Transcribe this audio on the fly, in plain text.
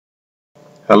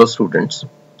Hello students,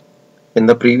 in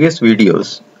the previous videos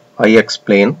I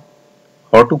explained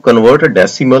how to convert a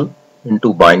decimal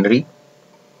into binary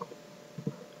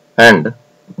and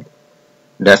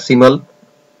decimal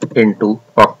into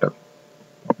octal.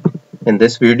 In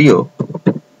this video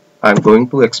I am going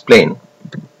to explain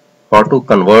how to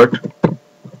convert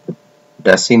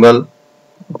decimal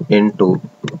into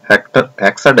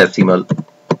hexadecimal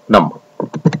number.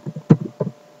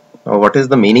 Now what is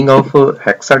the meaning of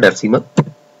hexadecimal?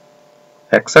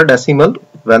 Hexadecimal,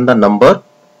 when the number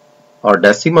or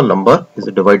decimal number is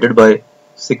divided by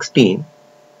 16,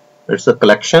 it's a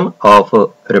collection of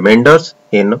remainders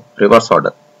in reverse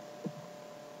order.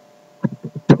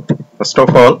 First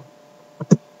of all,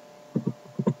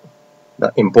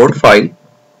 the import file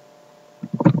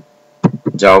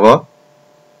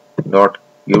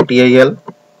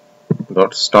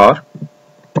java.util.star,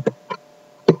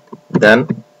 then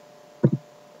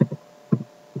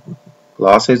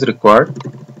class is required,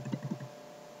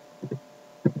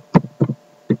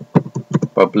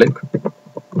 public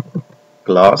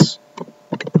class,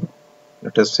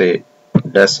 let us say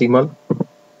decimal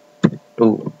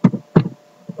to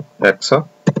hexa.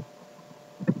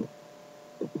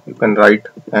 You can write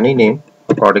any name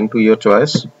according to your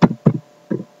choice.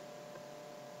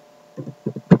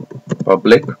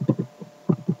 Public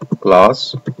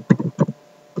class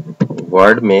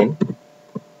word main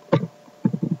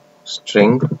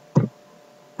string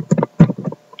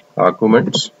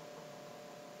arguments,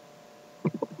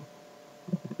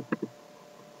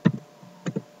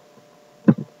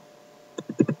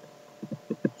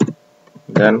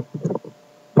 then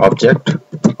object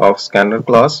of scanner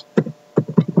class,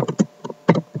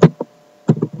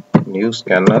 new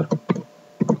scanner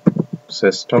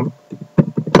system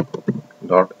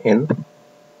dot in,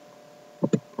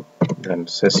 then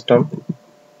system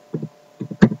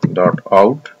dot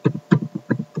out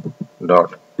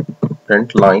dot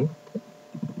print line,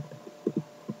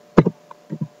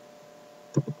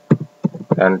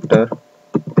 enter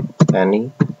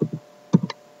any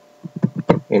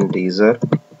integer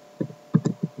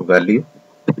value.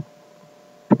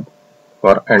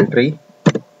 For entry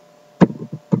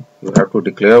you have to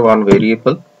declare one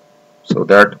variable so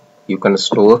that you can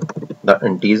store the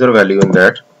integer value in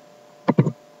that,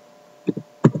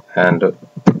 and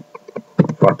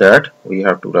for that we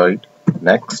have to write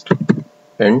next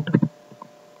int,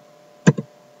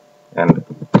 and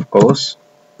of course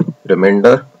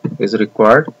remainder is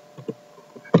required,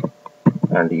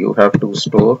 and you have to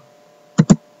store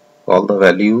all the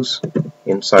values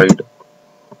inside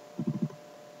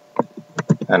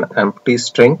an empty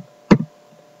string,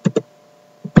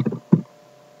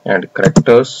 and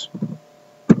characters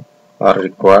are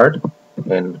required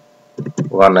in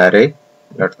one array.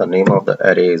 Let the name of the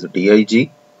array is dig.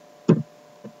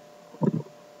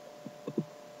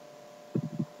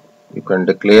 You can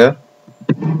declare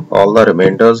all the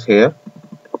remainders here,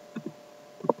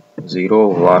 0,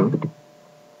 1,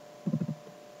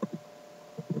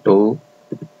 2,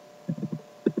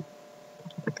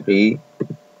 3,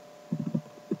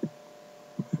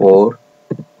 4,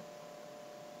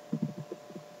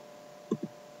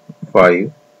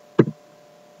 5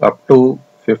 up to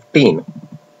 15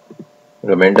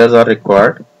 remainders are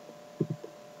required,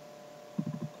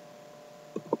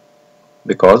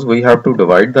 because we have to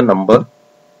divide the number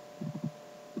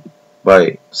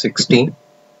by 16.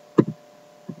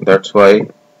 That's why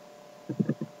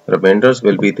remainders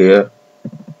will be there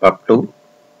up to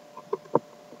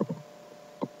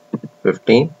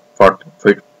 15,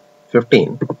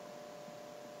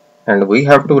 and we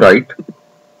have to write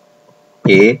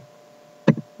a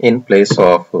in place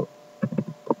of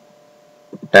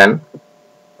 10,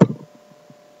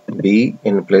 b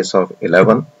in place of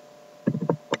 11,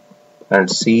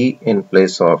 and c in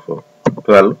place of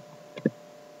 12,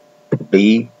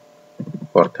 d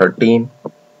for 13,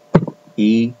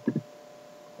 e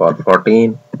for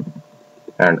 14,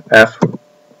 and f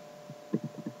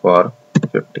for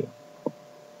 15.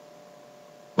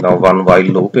 Now one while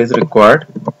loop is required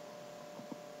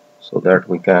so that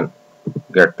we can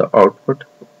get the output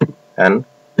n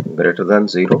greater than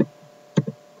 0.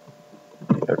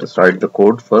 Let us write the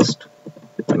code first,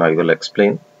 and I will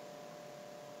explain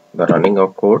the running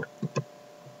of code.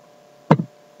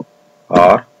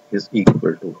 R is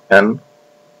equal to n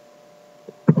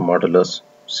modulus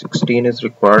 16 is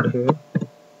required here,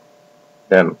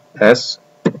 then s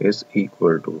is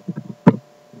equal to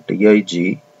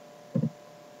dig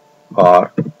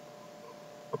r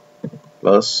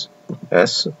plus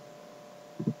s.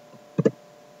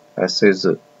 S is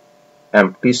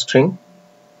empty string,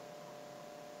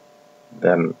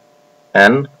 then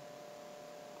n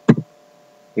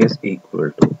is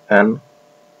equal to n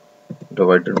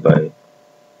divided by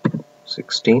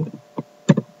 16.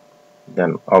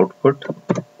 Then output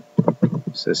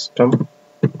system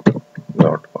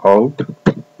dot out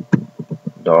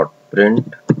dot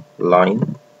print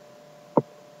line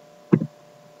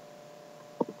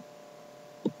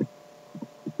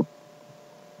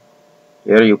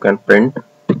here you can print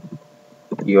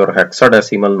your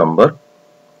hexadecimal number.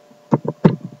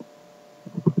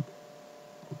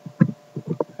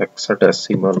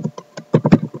 Hexadecimal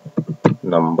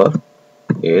number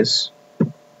is,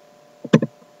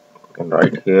 you can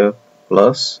write here,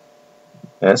 plus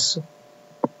S.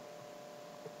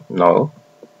 Now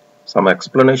some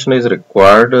explanation is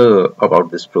required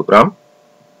about this program.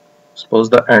 Suppose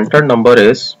the entered number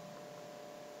is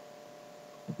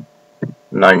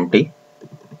 90.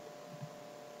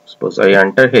 Suppose I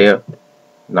enter here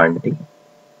 90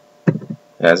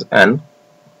 as n.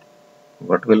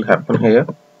 What will happen here?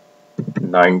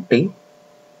 90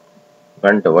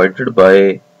 when divided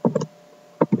by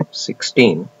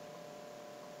 16,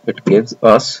 it gives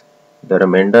us the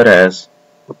remainder as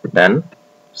 10.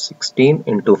 16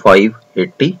 into 5,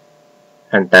 80,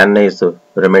 and 10 is the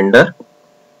remainder.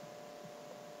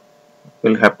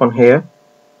 Will happen here.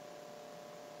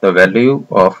 The value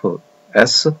of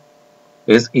S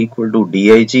is equal to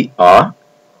digr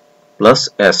plus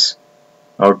S.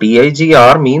 Now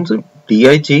digr means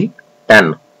dig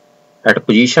 10. At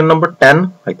position number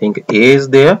 10, I think A is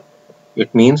there.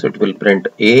 It means it will print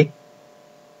A.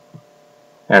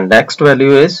 And next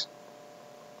value is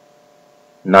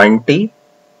 90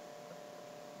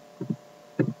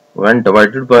 when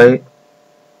divided by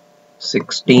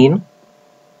 16.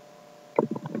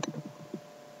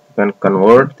 When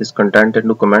convert this content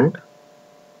into comment,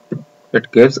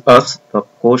 it gives us the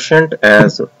quotient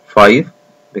as 5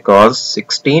 because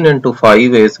 16 into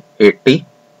 5 is 80.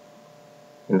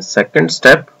 In second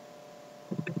step,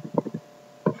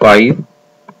 5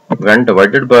 when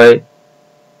divided by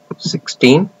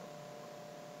 16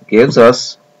 gives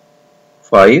us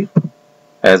 5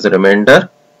 as a remainder,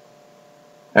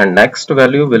 and next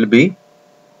value will be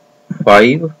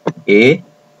 5a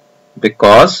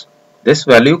because this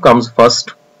value comes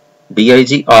first,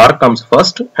 digr comes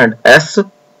first and S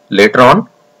later on.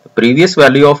 The previous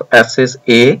value of S is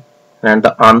a and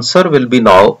the answer will be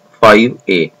now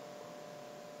 5a.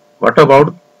 What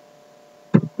about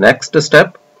next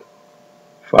step?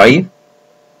 5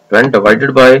 when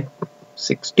divided by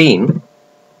 16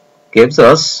 gives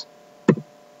us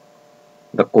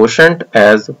the quotient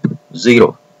as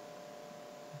 0.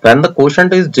 When the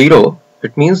quotient is 0,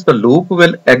 it means the loop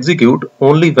will execute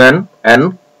only when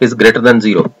n is greater than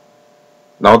 0.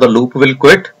 Now the loop will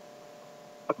quit.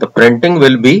 The printing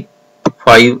will be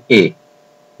 5a.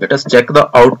 Let us check the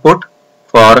output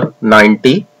for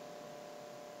 90.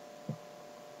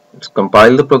 Let's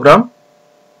compile the program.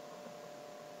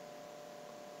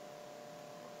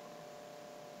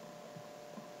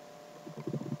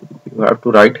 You have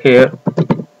to write here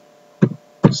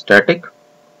static.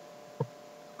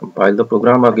 Compile the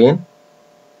program again.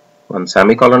 One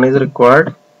semicolon is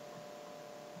required.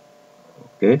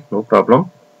 Okay, no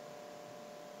problem.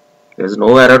 There is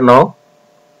no error now.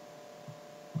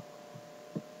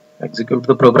 Execute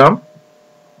the program.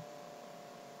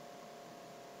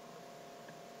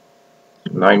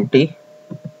 90.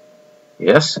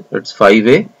 Yes, it's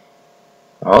 5a.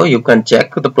 Now you can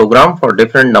check the program for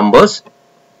different numbers.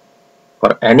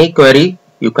 For any query,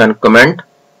 you can comment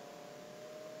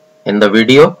in the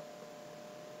video.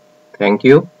 Thank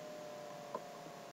you.